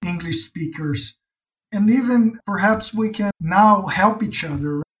English speakers. And even perhaps we can now help each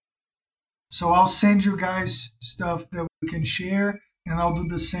other. So I'll send you guys stuff that we can share, and I'll do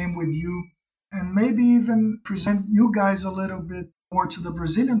the same with you. And maybe even present you guys a little bit more to the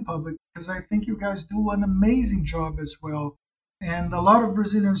Brazilian public, because I think you guys do an amazing job as well. And a lot of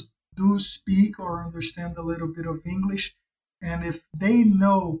Brazilians do speak or understand a little bit of English. And if they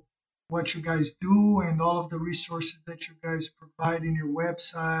know what you guys do and all of the resources that you guys provide in your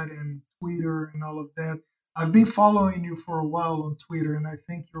website and Twitter and all of that, I've been following you for a while on Twitter, and I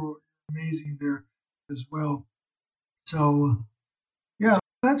think you're amazing there as well. So, yeah,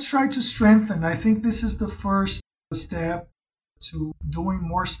 let's try to strengthen. I think this is the first step to doing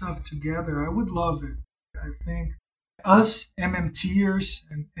more stuff together. I would love it. I think us MMTers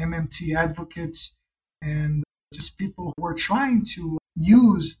and MMT advocates and just people who are trying to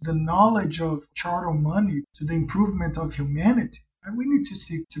use the knowledge of charter money to the improvement of humanity, and we need to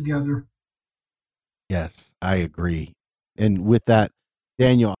stick together. Yes, I agree. And with that,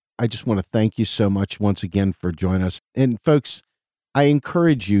 Daniel, I just want to thank you so much once again for joining us. And folks, I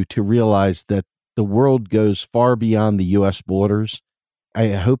encourage you to realize that the world goes far beyond the U.S. borders. I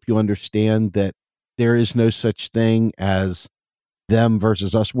hope you understand that there is no such thing as them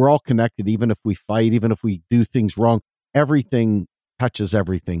versus us. We're all connected, even if we fight, even if we do things wrong. Everything touches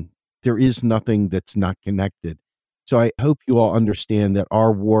everything. There is nothing that's not connected. So I hope you all understand that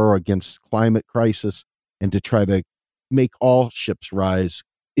our war against climate crisis and to try to make all ships rise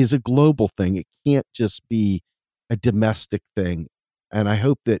is a global thing. It can't just be a domestic thing. And I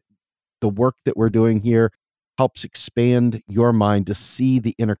hope that the work that we're doing here helps expand your mind to see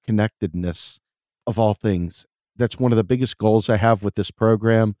the interconnectedness of all things. That's one of the biggest goals I have with this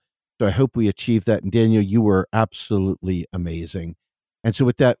program. So I hope we achieve that. And Daniel, you were absolutely amazing. And so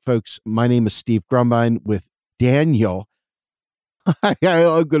with that, folks, my name is Steve Grumbine with Daniel. I'm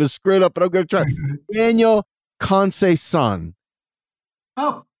going to screw it up, but I'm going to try. Daniel Conceição.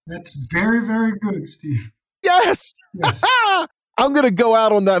 Oh, that's very, very good, Steve. Yes. Yes. I'm going to go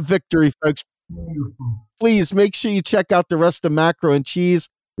out on that victory, folks. Wonderful. Please make sure you check out the rest of Macro and Cheese.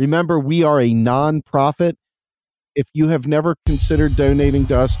 Remember, we are a non-profit. If you have never considered donating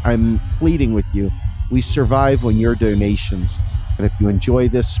to us, I'm pleading with you. We survive on your donations. And if you enjoy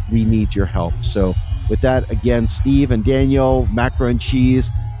this, we need your help. So with that, again, Steve and Daniel, Macro and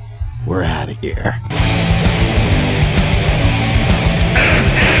Cheese, we're out of here.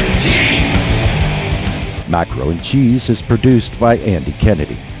 MMT. Macro and Cheese is produced by Andy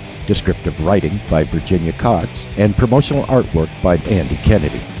Kennedy. Descriptive writing by Virginia Cox and promotional artwork by Andy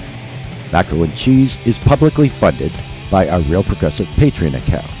Kennedy. Macro and Cheese is publicly funded by our Real Progressive Patreon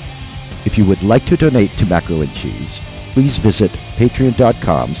account. If you would like to donate to Macro and Cheese, please visit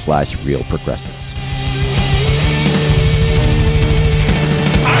patreon.com/realprogressive.